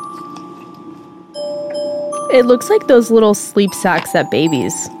 It looks like those little sleep sacks that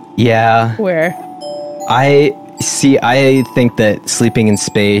babies Yeah. Where? I think that sleeping in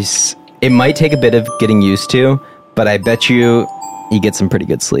space, it might take a bit of getting used to, but I bet you get some pretty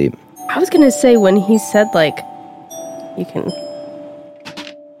good sleep. I was going to say when he said, like, you can...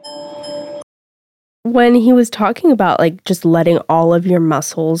 When he was talking about, like, just letting all of your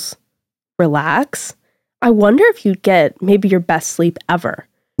muscles relax, I wonder if you'd get maybe your best sleep ever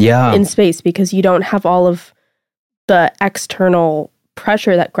in space, because you don't have all of the external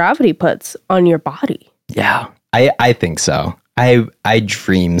pressure that gravity puts on your body. Yeah, I think so. I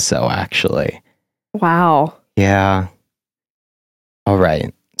dream so, actually. Wow. Yeah. All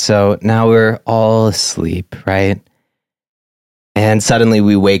right. So now we're all asleep, right? And suddenly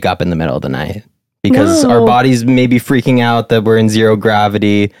we wake up in the middle of the night because our bodies may be freaking out that we're in zero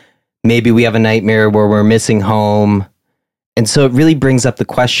gravity. Maybe we have a nightmare where we're missing home. And so it really brings up the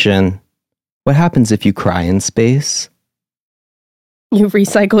question, what happens if you cry in space? You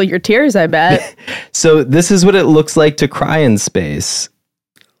recycle your tears, I bet. So this is what it looks like to cry in space.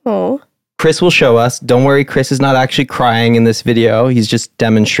 Oh. Chris will show us. Don't worry, Chris is not actually crying in this video. He's just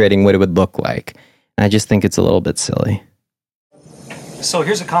demonstrating what it would look like. And I just think it's a little bit silly. So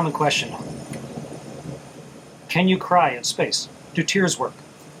here's a common question. Can you cry in space? Do tears work?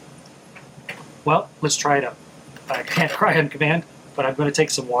 Well, let's try it out. I can't cry on command, but I'm going to take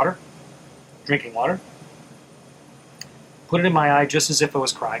some water, drinking water, put it in my eye just as if I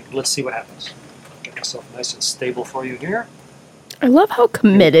was crying. Let's see what happens. Get myself nice and stable for you here. I love how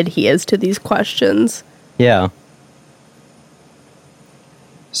committed he is to these questions. Yeah.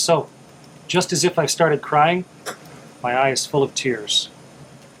 So, just as if I started crying, my eye is full of tears.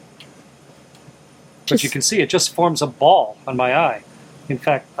 But you can see it just forms a ball on my eye. In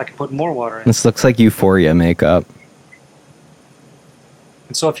fact, I can put more water in. This looks like Euphoria makeup.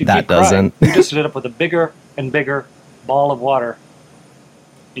 And so if you That keep crying, doesn't. you just end up with a bigger and bigger ball of water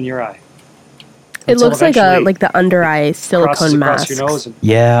in your eye. It Until looks like eventually the under eye crosses silicone across mask. your nose and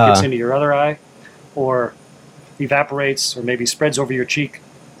Yeah. gets into your other eye, or evaporates, or maybe spreads over your cheek,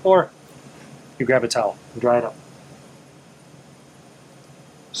 or you grab a towel and dry it up.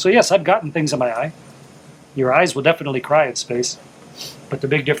 So yes, I've gotten things in my eye. Your eyes will definitely cry in space, but the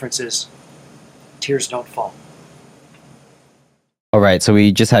big difference is tears don't fall. All right, so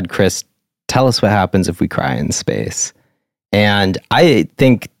we just had Chris tell us what happens if we cry in space. And I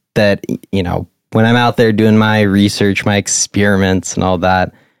think that, when I'm out there doing my research, my experiments and all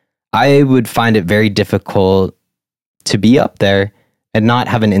that, I would find it very difficult to be up there and not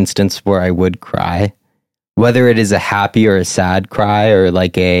have an instance where I would cry, whether it is a happy or a sad cry or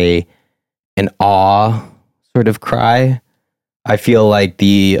like an awe sort of cry. I feel like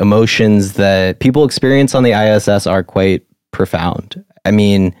the emotions that people experience on the ISS are quite profound. I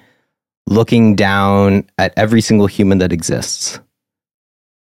mean, looking down at every single human that exists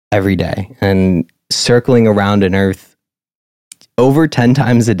every day and circling around an Earth over 10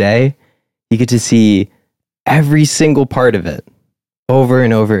 times a day, you get to see every single part of it over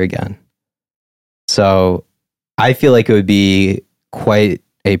and over again. So I feel like it would be quite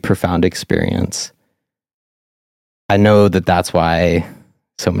a profound experience. I know that that's why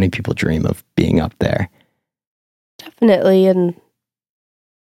so many people dream of being up there. Definitely. And,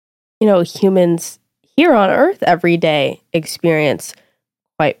 humans here on Earth every day experience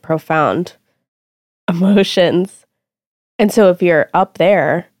quite profound emotions. And so if you're up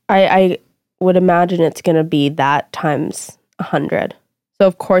there, I would imagine it's going to be that times 100. So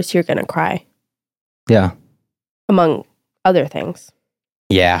of course you're going to cry. Yeah. Among other things.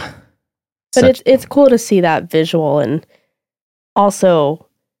 Yeah. But it's cool to see that visual, and also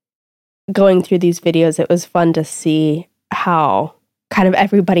going through these videos, it was fun to see how kind of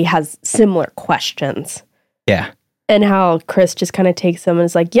everybody has similar questions. Yeah. And how Chris just kind of takes them and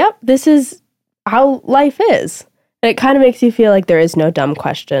is like, yep, this is how life is. And it kind of makes you feel like there is no dumb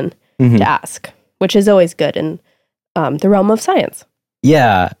question to ask, which is always good in the realm of science.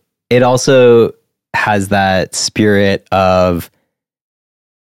 Yeah. It also has that spirit of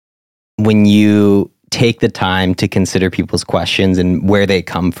when you take the time to consider people's questions and where they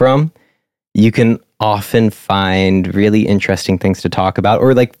come from, you can often find really interesting things to talk about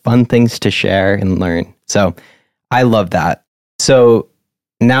or like fun things to share and learn. So I love that. So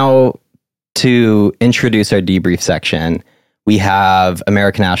now to introduce our debrief section, we have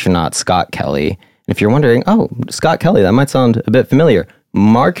American astronaut Scott Kelly. And if you're wondering, oh, Scott Kelly, that might sound a bit familiar.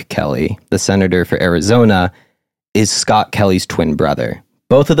 Mark Kelly, the senator for Arizona, is Scott Kelly's twin brother.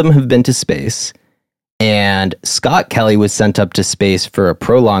 Both of them have been to space. And Scott Kelly was sent up to space for a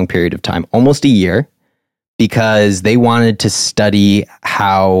prolonged period of time, almost a year, because they wanted to study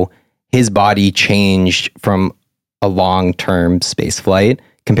how his body changed from a long-term space flight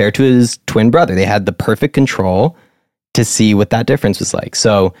compared to his twin brother. They had the perfect control to see what that difference was like.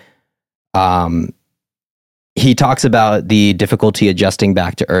 So he talks about the difficulty adjusting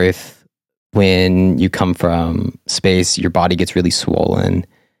back to Earth. When you come from space, your body gets really swollen.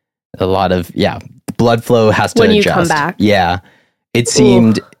 A lot of, blood flow has to adjust. When you come back. Yeah. It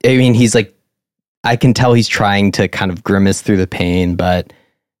seemed, I mean, he's like, I can tell he's trying to kind of grimace through the pain, but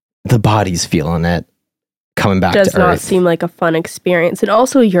the body's feeling it coming back to Earth. Does not seem like a fun experience. And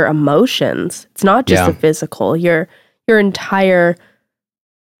also your emotions. It's not just the physical. Your entire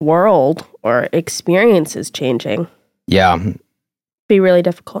world or experience is changing. Yeah. Be really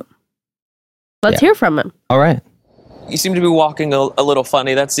difficult. Let's hear from him. All right. You seem to be walking a little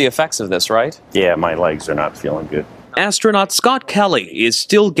funny. That's the effects of this, right? Yeah, my legs are not feeling good. Astronaut Scott Kelly is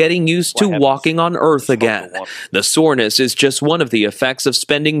still getting used to walking on Earth again. The soreness is just one of the effects of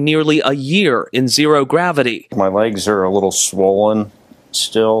spending nearly a year in zero gravity. My legs are a little swollen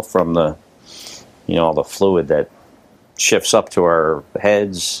still from the, all the fluid that shifts up to our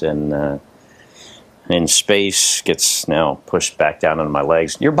heads and in space gets now pushed back down into my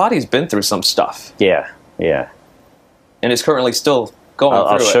legs. Your body's been through some stuff. Yeah. And it's currently still going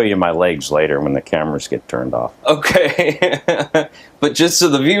through it. I'll show you my legs later when the cameras get turned off. Okay. But just so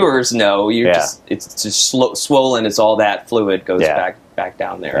the viewers know, it's just swollen. It's all that fluid goes back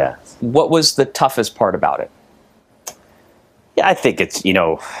down there. Yeah. What was the toughest part about it? Yeah, I think it's,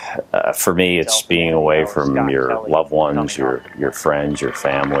 for me, it's being away from your loved ones, your friends, your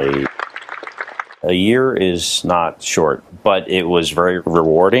family. A year is not short, but it was very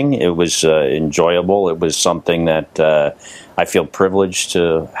rewarding. It was enjoyable. It was something that I feel privileged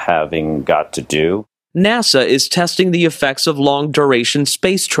to having got to do. NASA is testing the effects of long-duration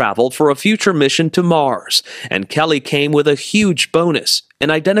space travel for a future mission to Mars, and Kelly came with a huge bonus,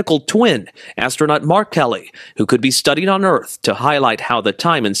 an identical twin, astronaut Mark Kelly, who could be studied on Earth to highlight how the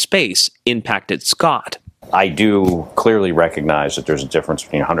time and space impacted Scott. I do clearly recognize that there's a difference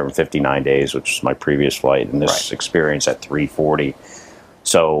between 159 days, which is my previous flight, and this experience at 340.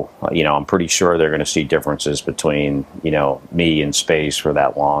 So, I'm pretty sure they're going to see differences between, me in space for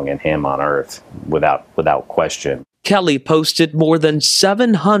that long and him on Earth without question. Kelly posted more than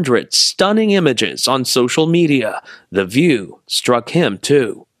 700 stunning images on social media. The view struck him,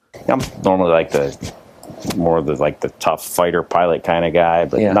 too. I'm normally more the tough fighter pilot kind of guy,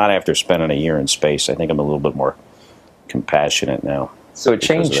 but not after spending a year in space. I think I'm a little bit more compassionate now. So it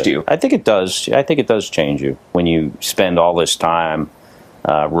changed you? I think it does. I think it does change you when you spend all this time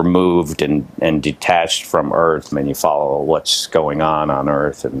removed and detached from Earth, and you follow what's going on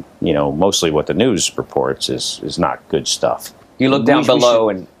Earth, and mostly what the news reports is not good stuff. You look down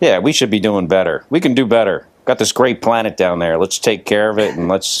below we should be doing better. We can do better. Got this great planet down there. Let's take care of it and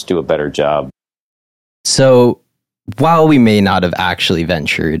let's do a better job. So while we may not have actually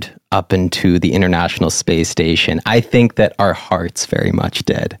ventured up into the International Space Station, I think that our hearts very much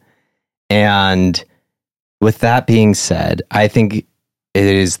did. And with that being said, I think it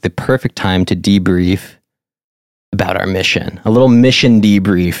is the perfect time to debrief about our mission. A little mission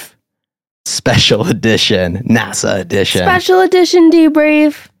debrief, special edition, NASA edition. Special edition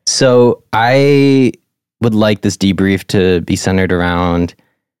debrief. So I would like this debrief to be centered around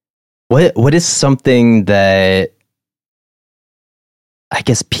what is something that I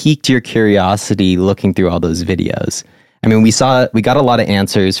guess piqued your curiosity looking through all those videos? I mean, we got a lot of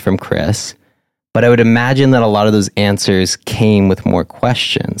answers from Chris, but I would imagine that a lot of those answers came with more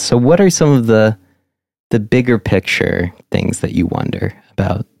questions. So what are some of the bigger picture things that you wonder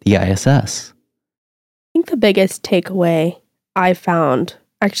about the ISS? I think the biggest takeaway I found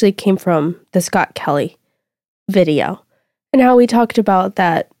actually came from the Scott Kelly video, and how we talked about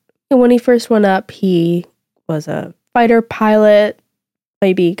that when he first went up, he was a fighter pilot,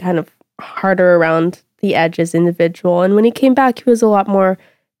 maybe kind of harder around the edges individual. And when he came back, he was a lot more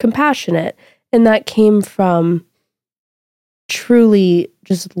compassionate. And that came from truly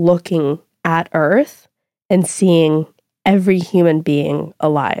just looking at Earth and seeing every human being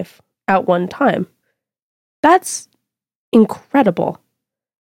alive at one time. That's incredible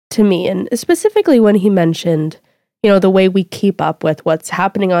to me. And specifically when he mentioned, the way we keep up with what's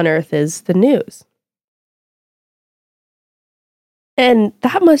happening on Earth is the news. And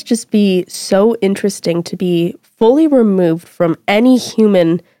that must just be so interesting to be fully removed from any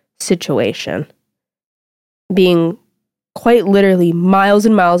human situation, being quite literally miles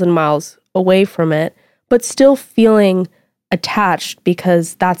and miles and miles away from it, but still feeling attached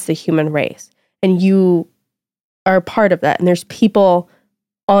because that's the human race. And you are a part of that. And there's people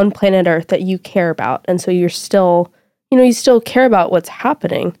on planet Earth that you care about. And so you're still, you still care about what's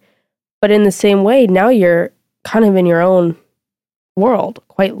happening. But in the same way, now you're kind of in your own world,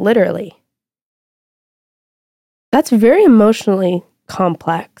 quite literally. That's very emotionally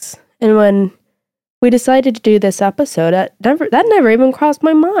complex. And when we decided to do this episode, that never even crossed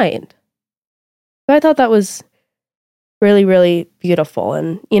my mind. So I thought that was really, really beautiful.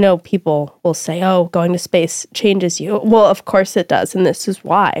 And, people will say, oh, going to space changes you. Well, of course it does. And this is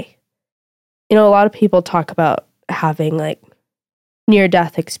why. A lot of people talk about having like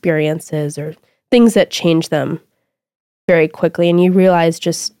near-death experiences or things that change them very quickly. And you realize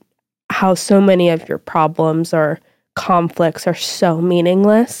just how so many of your problems or conflicts are so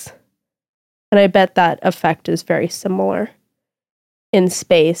meaningless. And I bet that effect is very similar in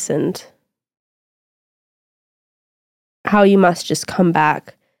space, and how you must just come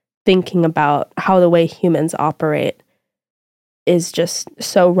back thinking about how the way humans operate is just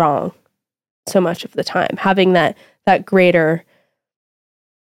so wrong so much of the time. Having that greater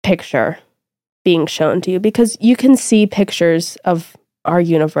picture being shown to you, because you can see pictures of our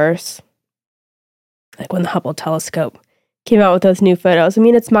universe, like when the Hubble telescope came out with those new photos. I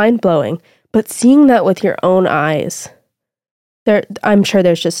mean, it's mind-blowing, but seeing that with your own eyes, I'm sure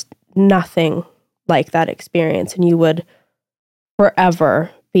there's just nothing like that experience, and you would forever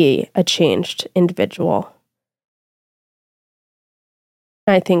be a changed individual.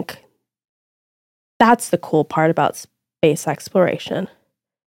 I think that's the cool part about space exploration.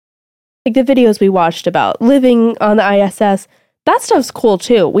 Like the videos we watched about living on the ISS, that stuff's cool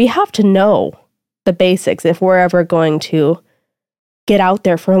too. We have to know the basics if we're ever going to get out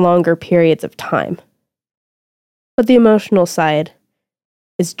there for longer periods of time. But the emotional side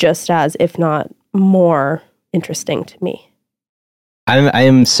is just as, if not more, interesting to me. I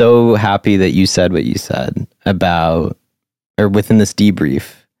am so happy that you said what you said about, or within this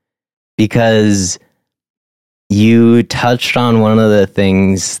debrief, because you touched on one of the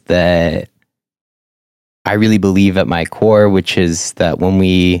things that I really believe at my core, which is that when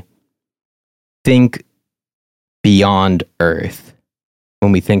we think beyond Earth,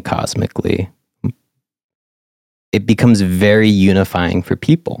 when we think cosmically, it becomes very unifying for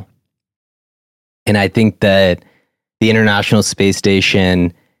people. And I think that the International Space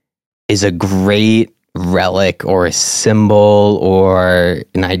Station is a great relic or a symbol or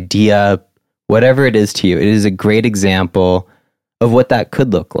an idea, whatever it is to you. It is a great example of what that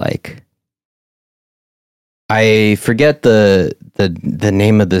could look like. I forget the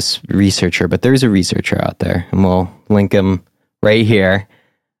name of this researcher, but there's a researcher out there, and we'll link him right here,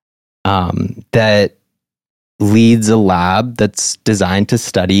 that leads a lab that's designed to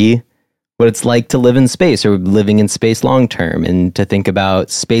study what it's like to live in space or living in space long term, and to think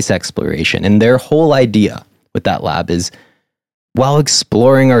about space exploration. And their whole idea with that lab is, while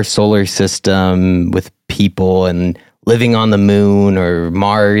exploring our solar system with people and living on the moon or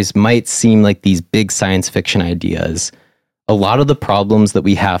Mars might seem like these big science fiction ideas, a lot of the problems that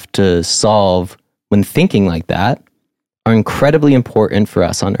we have to solve when thinking like that are incredibly important for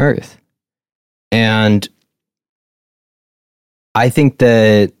us on Earth. And I think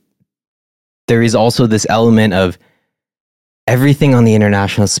that there is also this element of everything on the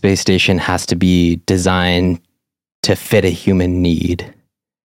International Space Station has to be designed to fit a human need,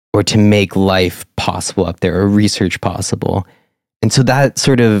 or to make life possible up there, or research possible. And so that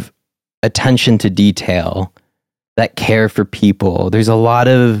sort of attention to detail, that care for people, there's a lot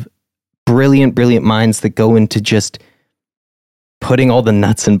of brilliant minds that go into just putting all the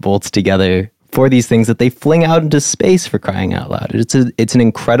nuts and bolts together for these things that they fling out into space, for crying out loud. It's an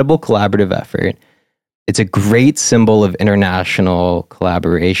incredible collaborative effort. It's a great symbol of international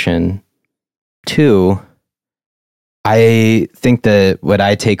collaboration too. I think that what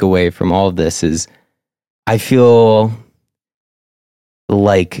I take away from all of this is I feel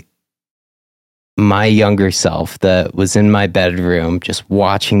like my younger self that was in my bedroom just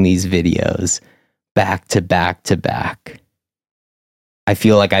watching these videos back to back to back. I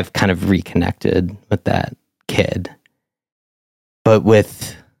feel like I've kind of reconnected with that kid, but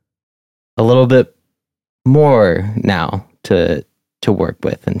with a little bit more now to work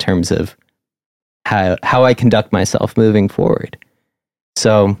with in terms of how I conduct myself moving forward.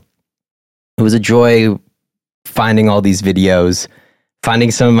 So it was a joy finding all these videos,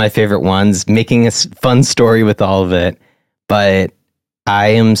 finding some of my favorite ones, making a fun story with all of it. But I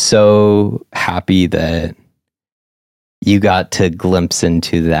am so happy that you got to glimpse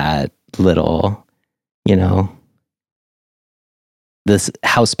into that little, this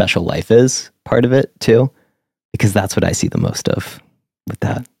how special life is part of it too, because that's what I see the most of with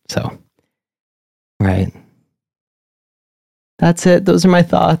that. So, right. That's it. Those are my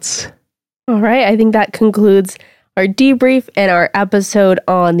thoughts. All right. I think that concludes our debrief and our episode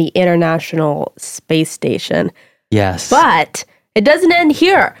on the International Space Station. Yes. But it doesn't end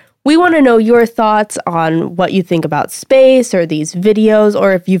here. We want to know your thoughts on what you think about space or these videos,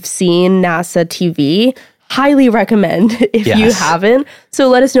 or if you've seen NASA TV. Highly recommend if you haven't. So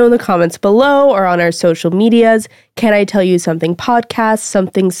let us know in the comments below or on our social medias. Can I Tell You Something podcast,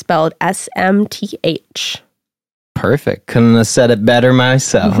 something spelled SMTH. Perfect. Couldn't have said it better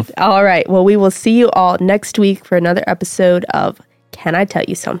myself. All right. Well, we will see you all next week for another episode of Can I Tell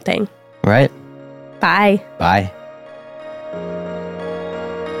You Something? Right. Bye. Bye.